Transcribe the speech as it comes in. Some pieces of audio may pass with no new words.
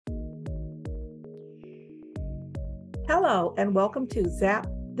Hello, and welcome to Zap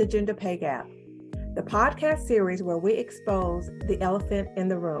the Gender Pay Gap, the podcast series where we expose the elephant in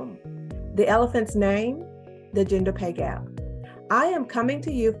the room. The elephant's name, the gender pay gap. I am coming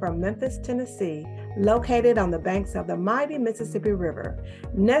to you from Memphis, Tennessee, located on the banks of the mighty Mississippi River.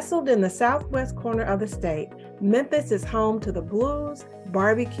 Nestled in the southwest corner of the state, Memphis is home to the blues,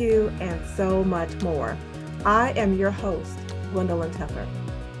 barbecue, and so much more. I am your host, Gwendolyn Tucker.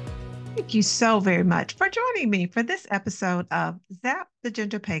 Thank you so very much for joining me for this episode of Zap the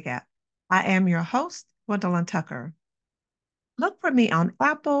Gender Pay Gap. I am your host, Gwendolyn Tucker. Look for me on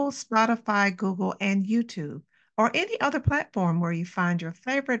Apple, Spotify, Google, and YouTube, or any other platform where you find your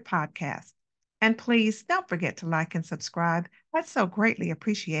favorite podcast. And please don't forget to like and subscribe. That's so greatly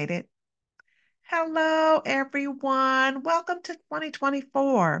appreciated. Hello, everyone. Welcome to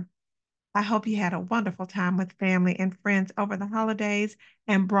 2024. I hope you had a wonderful time with family and friends over the holidays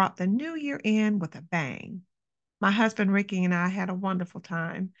and brought the new year in with a bang. My husband Ricky and I had a wonderful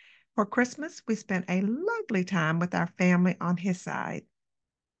time. For Christmas, we spent a lovely time with our family on his side.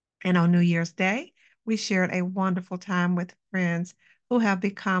 And on New Year's Day, we shared a wonderful time with friends who have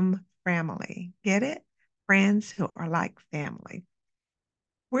become family. Get it? Friends who are like family.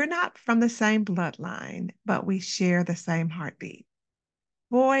 We're not from the same bloodline, but we share the same heartbeat.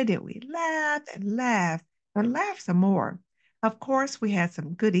 Boy, did we laugh and laugh and laugh some more. Of course, we had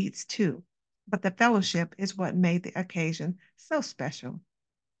some good eats too, but the fellowship is what made the occasion so special.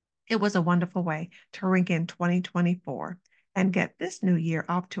 It was a wonderful way to ring in 2024 and get this new year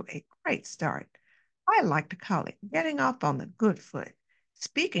off to a great start. I like to call it getting off on the good foot.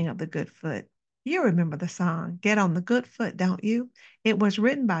 Speaking of the good foot, you remember the song Get on the Good Foot, don't you? It was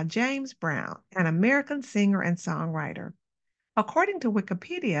written by James Brown, an American singer and songwriter. According to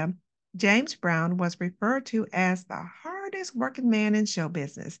Wikipedia, James Brown was referred to as the hardest working man in show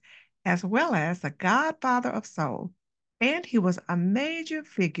business, as well as the godfather of soul, and he was a major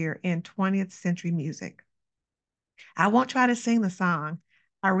figure in 20th century music. I won't try to sing the song.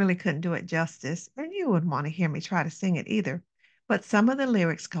 I really couldn't do it justice, and you wouldn't want to hear me try to sing it either. But some of the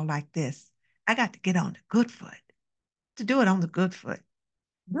lyrics go like this: I got to get on the good foot. To do it on the good foot.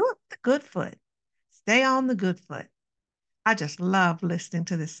 Do it the good foot. Stay on the good foot. I just love listening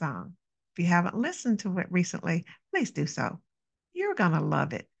to this song. If you haven't listened to it recently, please do so. You're going to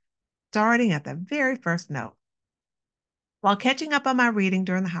love it, starting at the very first note. While catching up on my reading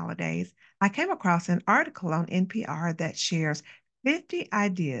during the holidays, I came across an article on NPR that shares 50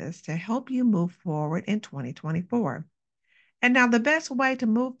 ideas to help you move forward in 2024. And now, the best way to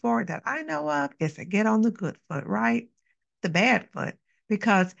move forward that I know of is to get on the good foot, right? The bad foot,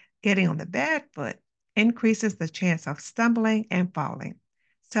 because getting on the bad foot increases the chance of stumbling and falling.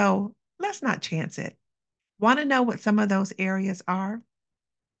 So let's not chance it. Want to know what some of those areas are?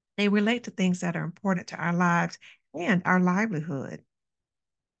 They relate to things that are important to our lives and our livelihood.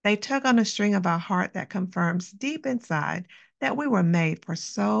 They tug on a string of our heart that confirms deep inside that we were made for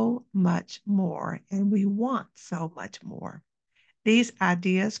so much more and we want so much more. These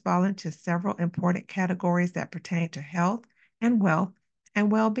ideas fall into several important categories that pertain to health and wealth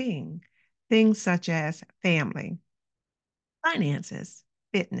and well being. Things such as family, finances,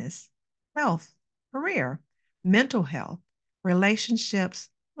 fitness, health, career, mental health, relationships,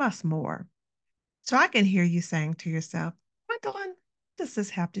 plus more. So I can hear you saying to yourself, Gwendolyn, what does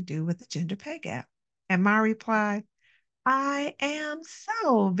this have to do with the gender pay gap? And my reply, I am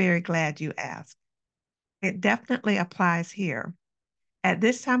so very glad you asked. It definitely applies here. At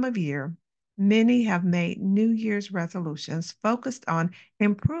this time of year, many have made New Year's resolutions focused on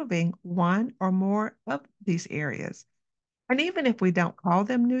improving one or more of these areas. And even if we don't call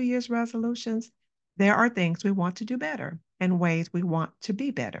them New Year's resolutions, there are things we want to do better and ways we want to be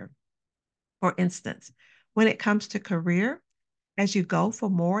better. For instance, when it comes to career, as you go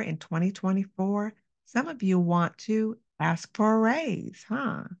for more in 2024, some of you want to ask for a raise,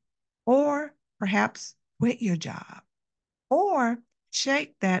 huh? Or perhaps quit your job or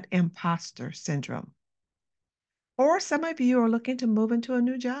shake that imposter syndrome. Or some of you are looking to move into a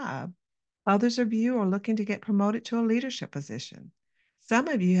new job. Others of you are looking to get promoted to a leadership position. Some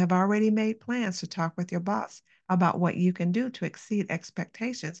of you have already made plans to talk with your boss about what you can do to exceed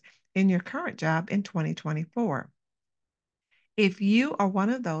expectations in your current job in 2024. If you are one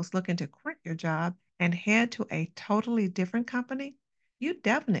of those looking to quit your job and head to a totally different company, you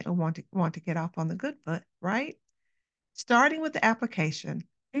definitely want to get off on the good foot, right? Starting with the application,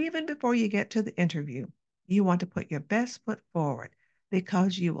 even before you get to the interview, you want to put your best foot forward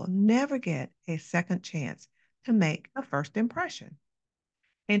because you will never get a second chance to make a first impression.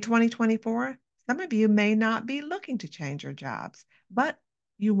 In 2024, some of you may not be looking to change your jobs, but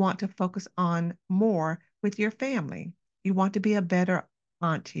you want to focus on more with your family. You want to be a better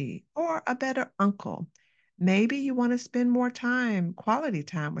auntie or a better uncle. Maybe you want to spend more time, quality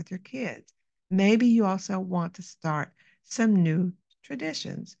time with your kids. Maybe you also want to start some new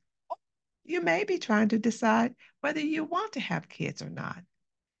traditions. You may be trying to decide whether you want to have kids or not.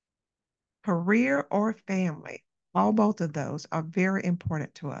 Career or family, all both of those are very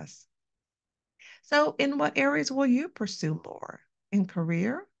important to us. So, in what areas will you pursue more? In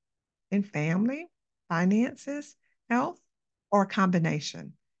career, in family, finances, health, or a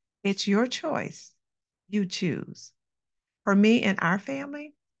combination? It's your choice. You choose. For me and our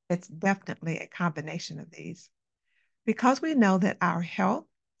family, it's definitely a combination of these. Because we know that our health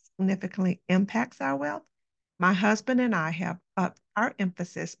significantly impacts our wealth, my husband and I have upped our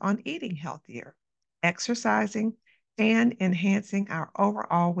emphasis on eating healthier, exercising, and enhancing our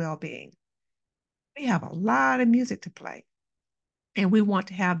overall well being. We have a lot of music to play, and we want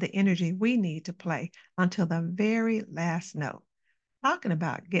to have the energy we need to play until the very last note. Talking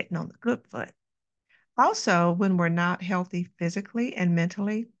about getting on the good foot. Also, when we're not healthy physically and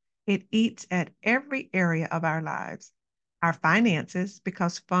mentally, it eats at every area of our lives. Our finances,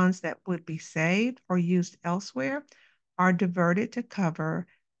 because funds that would be saved or used elsewhere are diverted to cover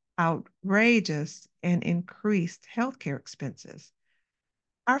outrageous and increased healthcare expenses.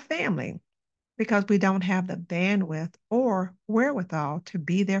 Our family, because we don't have the bandwidth or wherewithal to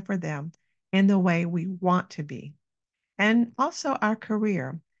be there for them in the way we want to be. And also our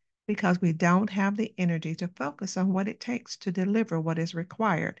career, because we don't have the energy to focus on what it takes to deliver what is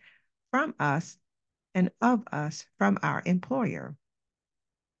required from us and of us from our employer.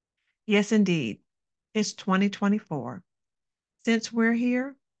 Yes, indeed, it's 2024. Since we're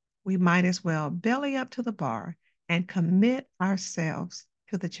here, we might as well belly up to the bar and commit ourselves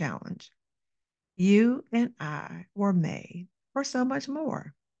to the challenge. You and I were made for so much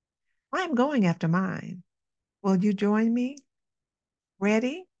more. I am going after mine. Will you join me?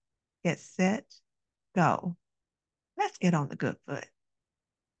 Ready, get set, go. Let's get on the good foot.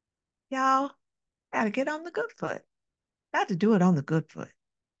 Y'all, gotta get on the good foot. Got to do it on the good foot.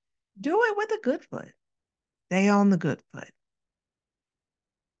 Do it with a good foot. Stay on the good foot.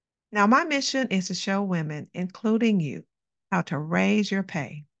 Now, my mission is to show women, including you, how to raise your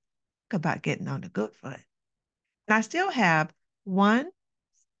pay. Talk about getting on the good foot. And I still have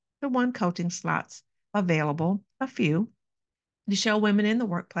 1-to-1 coaching slots available, a few, to show women in the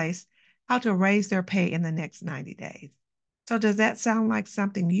workplace how to raise their pay in the next 90 days. So, does that sound like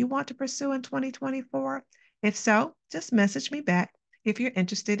something you want to pursue in 2024? If so, just message me back if you're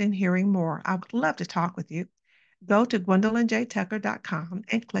interested in hearing more. I would love to talk with you. Go to gwendolynjtucker.com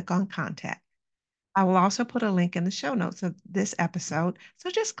and click on contact. I will also put a link in the show notes of this episode. So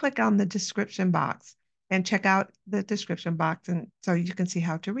just click on the description box and check out the description box and so you can see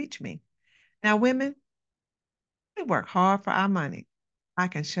how to reach me. Now, women, we work hard for our money. I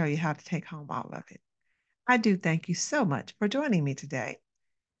can show you how to take home all of it. I do thank you so much for joining me today.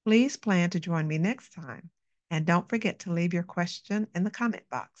 Please plan to join me next time. And don't forget to leave your question in the comment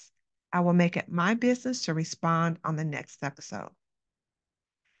box. I will make it my business to respond on the next episode.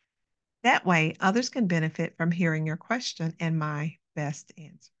 That way, others can benefit from hearing your question and my best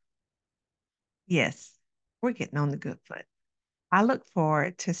answer. Yes, we're getting on the good foot. I look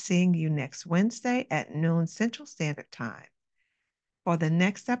forward to seeing you next Wednesday at noon Central Standard Time for the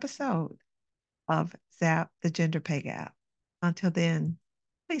next episode of ZAP, the Gender Pay Gap. Until then,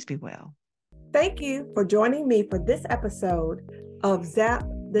 please be well. Thank you for joining me for this episode of ZAP,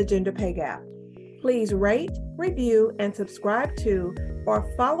 the Gender Pay Gap. Please rate, review, and subscribe to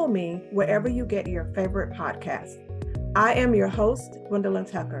or follow me wherever you get your favorite podcast. I am your host, Gwendolyn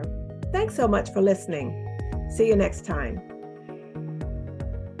Tucker. Thanks so much for listening. See you next time.